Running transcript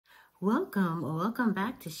Welcome or welcome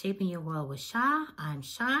back to Shaping Your World with Sha. I'm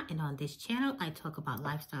Sha, and on this channel, I talk about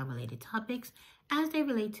lifestyle-related topics as they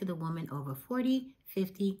relate to the woman over 40,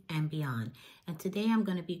 50, and beyond. And today, I'm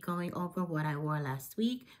going to be going over what I wore last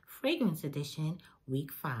week, Fragrance Edition,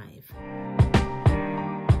 Week 5.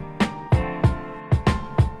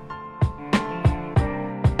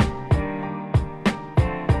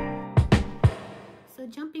 So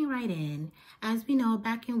jumping right in, as we know,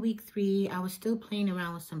 back in week 3, I was still playing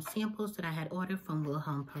around with some samples that I had ordered from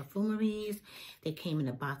Wilhelm Perfumeries. They came in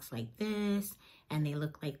a box like this, and they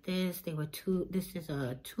look like this. This is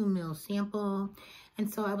a 2 ml sample.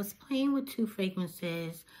 And so I was playing with 2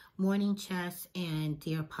 fragrances, Morning Chest and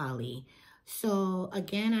Dear Polly. So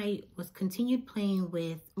again, I was continued playing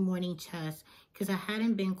with Morning Chest because I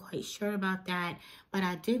hadn't been quite sure about that, but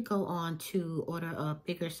I did go on to order a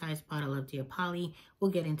bigger size bottle of Dear Polly.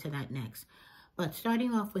 We'll get into that next. But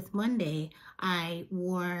starting off with Monday, I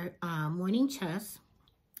wore Morning Chest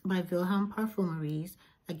by Wilhelm Perfumeries.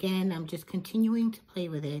 Again, I'm just continuing to play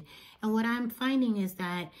with it. And what I'm finding is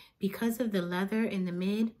that because of the leather in the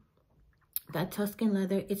mid, that Tuscan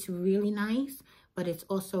leather, it's really nice, but it's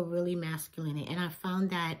also really masculine. And I found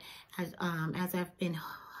that as I've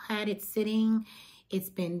had it sitting,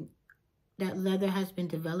 that leather has been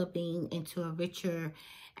developing into a richer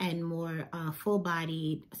and more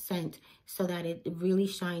full-bodied scent, so that it really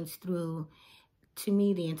shines through, to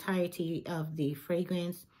me, the entirety of the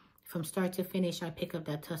fragrance. From start to finish, I pick up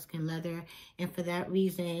that Tuscan leather, and for that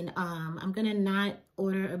reason, I'm gonna not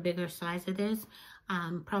order a bigger size of this.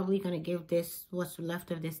 I'm probably gonna give what's left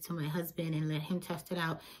of this to my husband and let him test it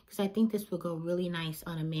out, because I think this will go really nice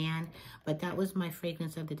on a man. But that was my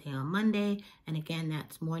fragrance of the day on Monday, and again,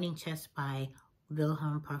 that's Morning Chest by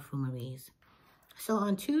Wilhelm Perfumeries. So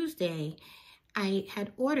on Tuesday, I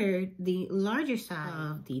had ordered the larger size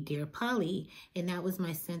of the Dear Polly, and that was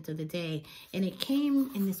my scent of the day. And it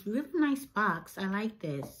came in this really nice box. I like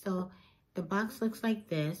this. So the box looks like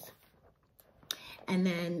this. And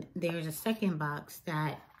then there's a second box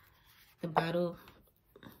that the bottle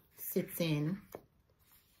sits in.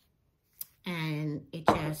 And it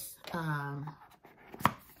just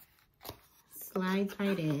slides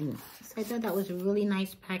right in. So I thought that was really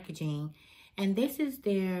nice packaging. And this is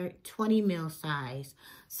their 20 ml size.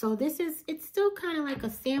 So it's still kind of like a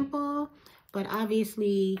sample, but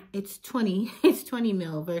obviously it's 20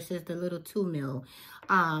 ml versus the little 2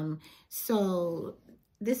 ml. So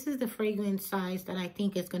this is the fragrance size that I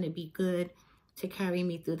think is going to be good to carry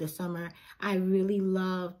me through the summer. I really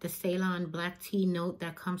love the Ceylon black tea note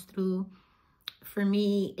that comes through. For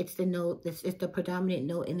me, it's the predominant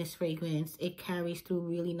note in this fragrance. It carries through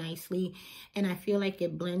really nicely, and I feel like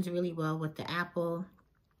it blends really well with the apple.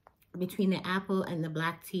 Between the apple and the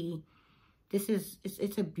black tea,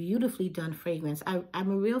 it's a beautifully done fragrance.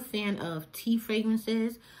 I'm a real fan of tea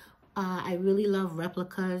fragrances. I really love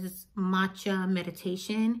Replica's Matcha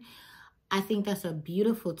Meditation. I think that's a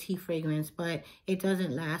beautiful tea fragrance, but it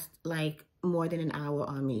doesn't last like more than an hour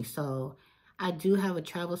on me. So I do have a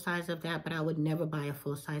travel size of that, but I would never buy a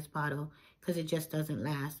full-size bottle because it just doesn't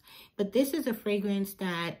last. But this is a fragrance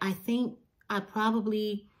that I think I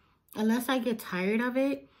probably, unless I get tired of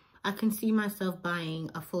it, I can see myself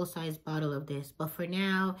buying a full-size bottle of this. But for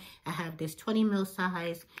now, I have this 20 ml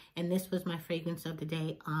size, and this was my fragrance of the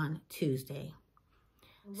day on Tuesday.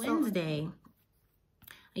 Wednesday,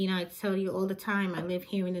 you know, I tell you all the time, I live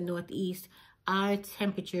here in the Northeast. Our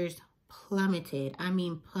temperatures plummeted. I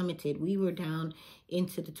mean plummeted. We were down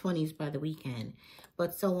into the 20s by the weekend.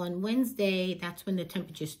 But so on Wednesday, that's when the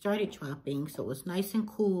temperature started dropping. So it was nice and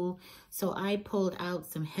cool. So I pulled out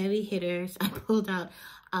some heavy hitters. I pulled out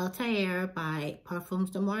Althair by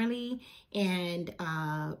Parfums de Marly and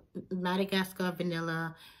Madagascar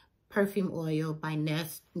Vanilla Perfume Oil by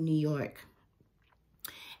Nest New York.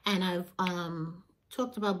 And I've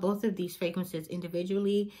talked about both of these fragrances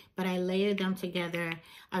individually, but I layered them together.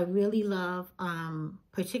 I really love,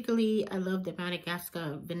 particularly, I love the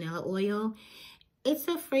Madagascar Vanilla Oil. It's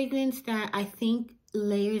a fragrance that I think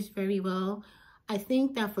layers very well. I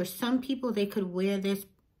think that for some people, they could wear this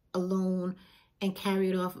alone and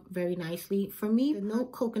carry it off very nicely. For me, the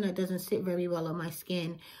note coconut doesn't sit very well on my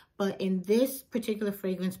skin, but in this particular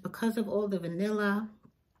fragrance, because of all the vanilla,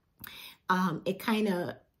 it kind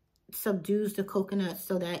of subdues the coconut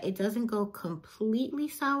so that it doesn't go completely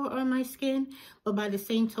sour on my skin. But by the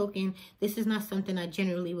same token, this is not something I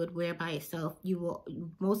generally would wear by itself.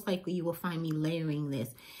 Most likely you will find me layering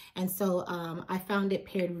this. And so I found it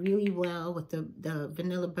paired really well with the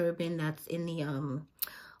vanilla bourbon that's in the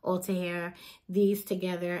Althair. These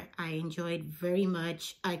together I enjoyed very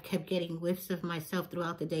much. I kept getting whiffs of myself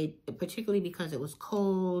throughout the day, particularly because it was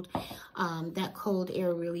cold. That cold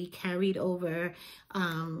air really carried over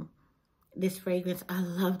this fragrance. I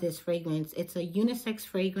love this fragrance. It's a unisex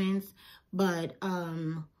fragrance, but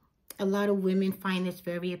a lot of women find this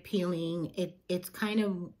very appealing. It's kind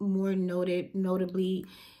of more notably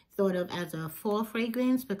thought of as a fall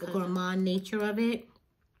fragrance because of the gourmand nature of it.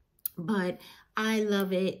 But I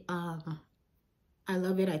love it. I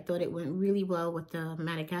love it. I thought it went really well with the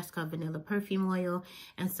Madagascar vanilla perfume oil.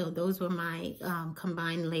 And so those were my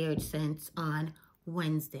combined layered scents on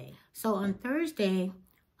Wednesday. So on Thursday,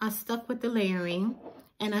 I stuck with the layering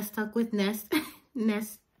and I stuck with Nest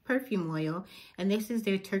perfume oil, and this is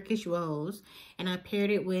their Turkish Rose, and I paired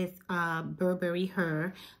it with Burberry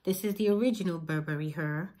Her. This is the original Burberry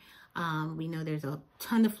Her. We know there's a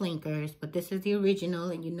ton of flankers, but this is the original,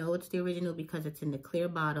 and you know it's the original because it's in the clear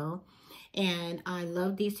bottle. And I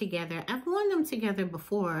love these together. I've worn them together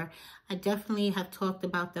before. I definitely have talked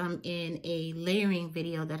about them in a layering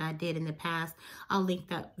video that I did in the past. I'll link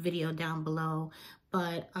that video down below.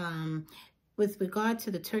 But with regard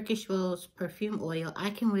to the Turkish Rose perfume oil,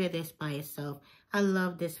 I can wear this by itself. I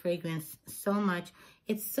love this fragrance so much.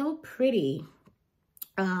 It's so pretty.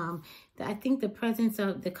 I think the presence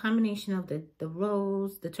of the combination of the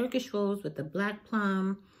rose, the Turkish rose with the black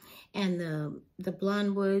plum and the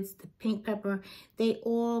blonde woods, the pink pepper, they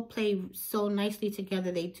all play so nicely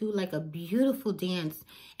together. They do like a beautiful dance.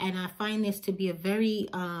 And I find this to be a very,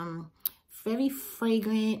 very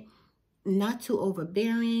fragrant, not too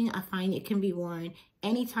overbearing. I find it can be worn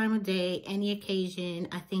any time of day, any occasion.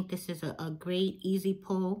 I think this is a great, easy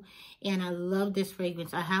pull. And I love this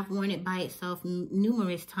fragrance. I have worn it by itself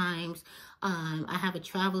numerous times. I have a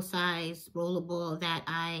travel size rollerball that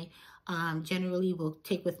I generally will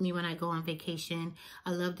take with me when I go on vacation.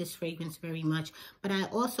 I love this fragrance very much. But I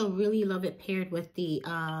also really love it paired with the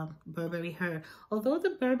Burberry Her. Although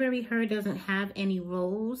the Burberry Her doesn't have any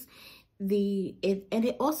rose,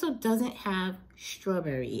 it also doesn't have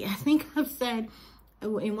strawberry. I think I've said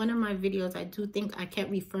in one of my videos, I do think I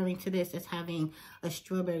kept referring to this as having a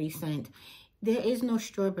strawberry scent. There is no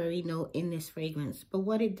strawberry note in this fragrance, but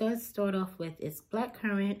what it does start off with is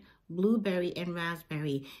blackcurrant, blueberry, and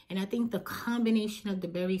raspberry. And I think the combination of the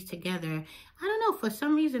berries together, I don't know, for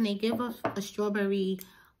some reason they give us a strawberry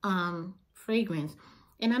fragrance.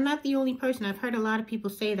 And I'm not the only person. I've heard a lot of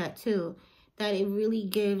people say that too, that it really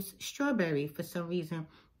gives strawberry for some reason,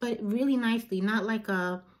 but really nicely. Not like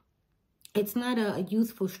it's not a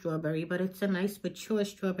youthful strawberry, but it's a nice mature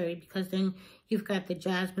strawberry, because then you've got the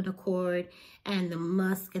jasmine accord and the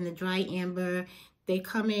musk and the dry amber. They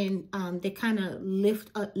come in, they kind of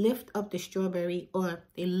lift up the strawberry, or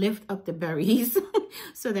they lift up the berries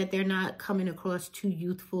so that they're not coming across too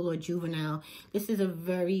youthful or juvenile. This is a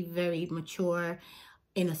very, very mature,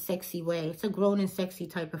 in a sexy way. It's a grown and sexy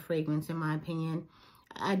type of fragrance, in my opinion.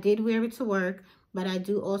 I did wear it to work, but I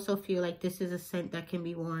do also feel like this is a scent that can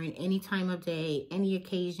be worn any time of day, any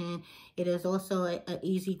occasion. It is also an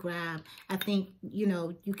easy grab. I think, you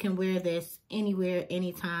know, you can wear this anywhere,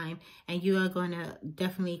 anytime, and you are going to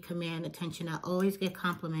definitely command attention. I always get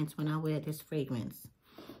compliments when I wear this fragrance.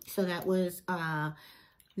 So that was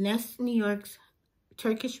Nest New York's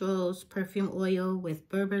Turkish Rose perfume oil with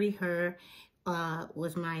Burberry Her.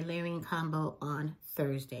 Was my layering combo on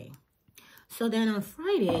Thursday. So then on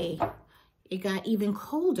Friday, it got even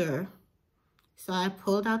colder. So I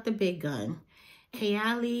pulled out the big gun.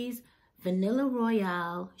 Kayali's Vanilla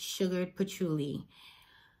Royale Sugared Patchouli.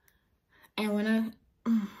 And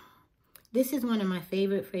this is one of my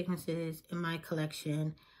favorite fragrances in my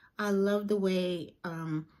collection. I love the way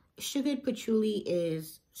sugared patchouli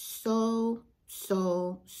is so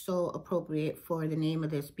appropriate for the name of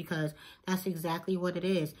this, because that's exactly what it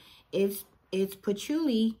is. It's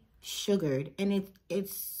patchouli sugared, and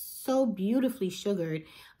it's so beautifully sugared.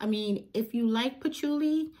 I mean, if you like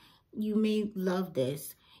patchouli, you may love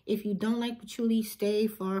this. If you don't like patchouli, stay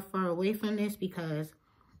far away from this, because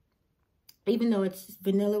even though it's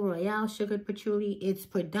Vanilla Royale sugared patchouli, it's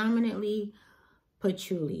predominantly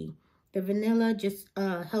patchouli. The vanilla just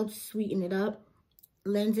helps sweeten it up,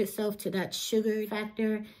 lends itself to that sugar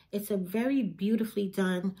factor. It's a very beautifully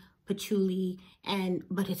done patchouli,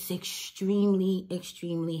 but it's extremely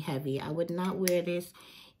heavy. I would not wear this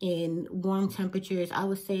in warm temperatures. I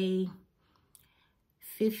would say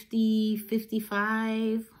 50,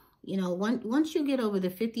 55. You know, once you get over the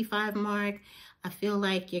 55 mark, I feel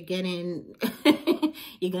like you're getting,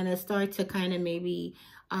 you're going to start to kind of maybe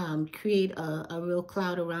create a real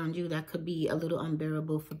cloud around you that could be a little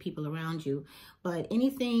unbearable for people around you. But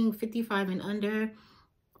anything 55 and under,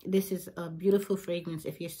 this is a beautiful fragrance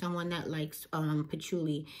if you're someone that likes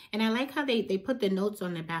patchouli. And I like how they put the notes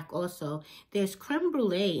on the back also. There's creme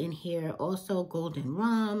brulee in here, also golden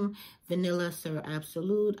rum, vanilla sur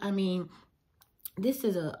absolute. I mean, this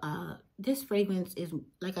is this fragrance is,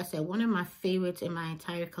 like I said, one of my favorites in my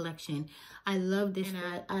entire collection. I love this,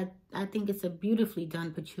 and I think it's a beautifully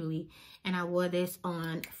done patchouli, and I wore this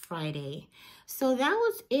on Friday. So that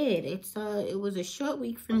was it. It was a short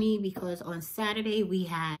week for me because on Saturday we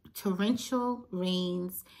had torrential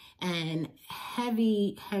rains and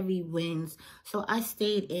heavy winds, so I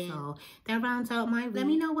stayed in. So that rounds out my week. Let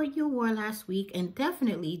me know what you wore last week, and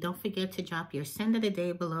definitely don't forget to drop your scent of the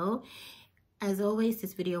day below. As always,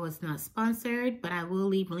 this video was not sponsored, but I will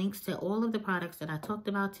leave links to all of the products that I talked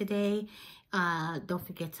about today. Don't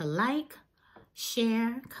forget to like,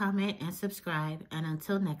 share, comment, and subscribe. And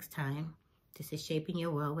until next time, this is Shaping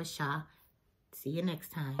Your World with Sha. See you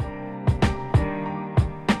next time.